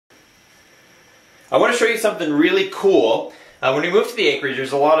I want to show you something really cool. When we move to the acreage,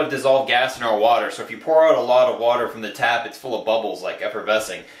 there's a lot of dissolved gas in our water, so if you pour out a lot of water from the tap, it's full of bubbles, like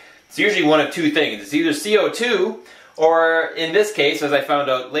effervescing. It's usually one of two things. It's either CO2, or in this case, as I found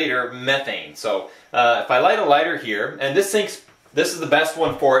out later, methane. So if I light a lighter here, and this is the best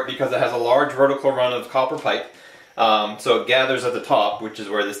one for it because it has a large vertical run of copper pipe, so it gathers at the top, which is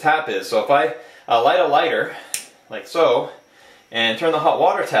where this tap is. So if I light a lighter, like so, and turn the hot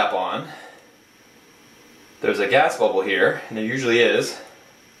water tap on, there's a gas bubble here, and there usually is,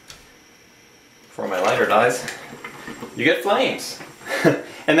 before my lighter dies, you get flames.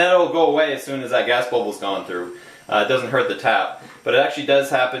 And then it'll go away as soon as that gas bubble's gone through. It doesn't hurt the tap, but it actually does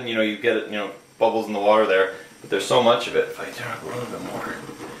happen, you know, you get, bubbles in the water there, but there's so much of it. If I turn up a little bit more.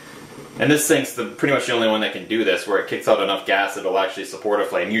 And this sink's pretty much the only one that can do this, where it kicks out enough gas that it'll actually support a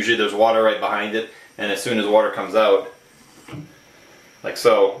flame. Usually there's water right behind it, and as soon as water comes out, like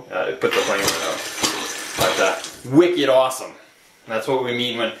so, it puts the flame out. But wicked awesome. That's what we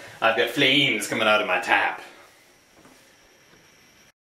mean when I've got flames coming out of my tap.